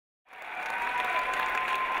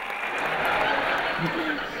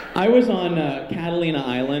I was on Catalina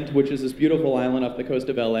Island, which is this beautiful island off the coast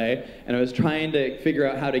of LA, and I was trying to figure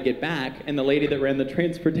out how to get back, and the lady that ran the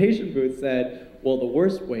transportation booth said, well, the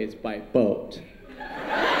worst way is by boat.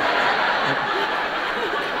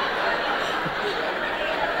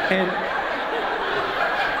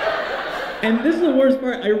 And this is the worst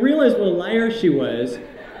part. I realized what a liar she was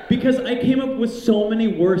because I came up with so many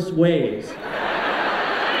worse ways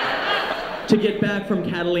to get back from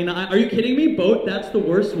Catalina. Are you kidding me? Boat, that's the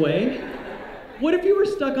worst way? What if you were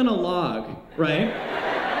stuck on a log, right?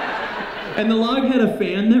 And the log had a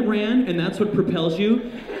fan that ran, and that's what propels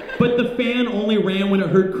you, but the fan only ran when it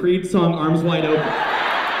heard Creed's song, Arms Wide Open.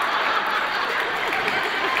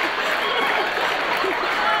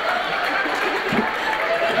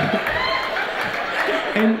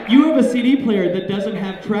 And you have a CD player that doesn't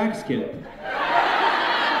have track skip.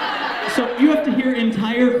 So you have to hear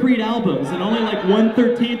entire Creed albums, and only like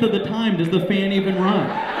 1/13 of the time does the fan even run.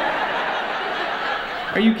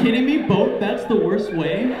 Are you kidding me? Boat, that's the worst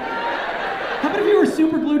way? How about if you were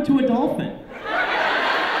super glued to a dolphin?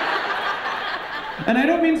 And I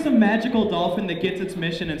don't mean some magical dolphin that gets its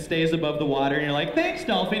mission and stays above the water, and you're like, thanks,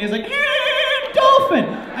 dolphin. He's like, dolphin!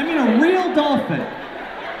 I mean a real dolphin.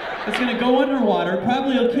 It's gonna go underwater,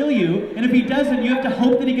 probably he'll kill you, and if he doesn't, you have to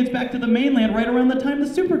hope that he gets back to the mainland right around the time the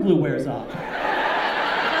super glue wears off.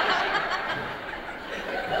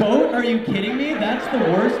 Boat, are you kidding me? That's the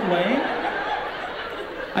worst way?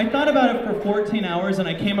 I thought about it for 14 hours and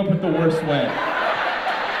I came up with the worst way.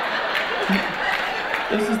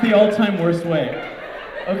 This is the all-time worst way.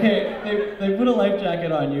 Okay, they put a life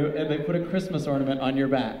jacket on you and they put a Christmas ornament on your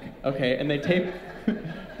back, okay, and they tape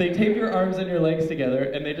your arms and your legs together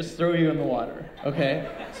and they just throw you in the water, okay?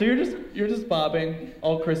 So you're just bobbing,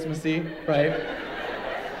 all Christmassy, right?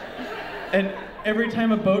 And every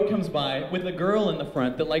time a boat comes by with a girl in the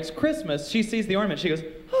front that likes Christmas, she sees the ornament, she goes,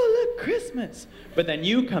 oh look, Christmas. But then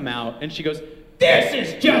you come out and she goes, this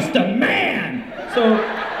is just a man! So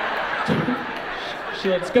she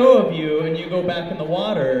lets go of you and you go back in the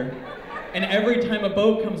water, and every time a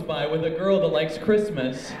boat comes by with a girl that likes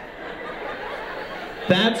Christmas,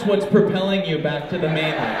 that's what's propelling you back to the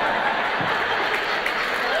mainland.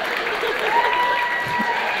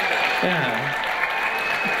 Yeah.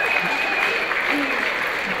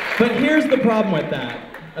 But here's the problem with that,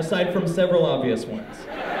 aside from several obvious ones.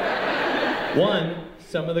 One,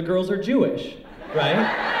 some of the girls are Jewish,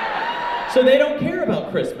 right? So they don't care about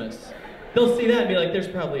Christmas. They'll see that and be like, there's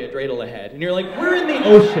probably a dreidel ahead. And you're like, we're in the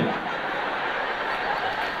ocean.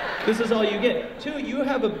 This is all you get. Two, you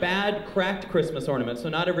have a bad, cracked Christmas ornament, so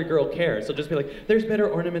not every girl cares. They'll just be like, there's better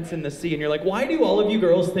ornaments in the sea. And you're like, why do all of you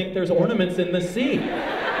girls think there's ornaments in the sea?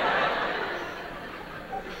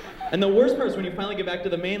 And the worst part is when you finally get back to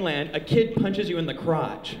the mainland, a kid punches you in the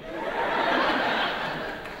crotch.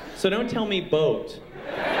 So don't tell me boat.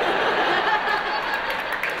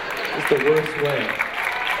 It's the worst way.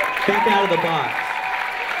 Think out of the box.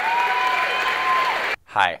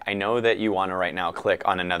 Hi, I know that you want to right now click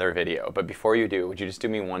on another video, but before you do, would you just do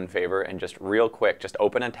me one favor and just real quick, just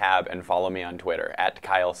open a tab and follow me on Twitter,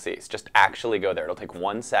 @KyleCease. Just actually go there. It'll take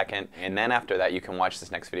 1 second, and then after that you can watch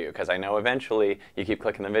this next video, because I know eventually you keep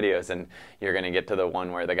clicking the videos and you're going to get to the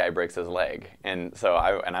one where the guy breaks his leg. And so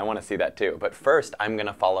I want to see that too. But first, I'm going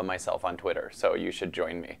to follow myself on Twitter, so you should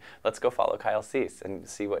join me. Let's go follow Kyle Cease and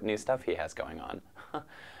see what new stuff he has going on.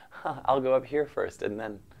 I'll go up here first and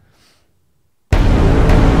then...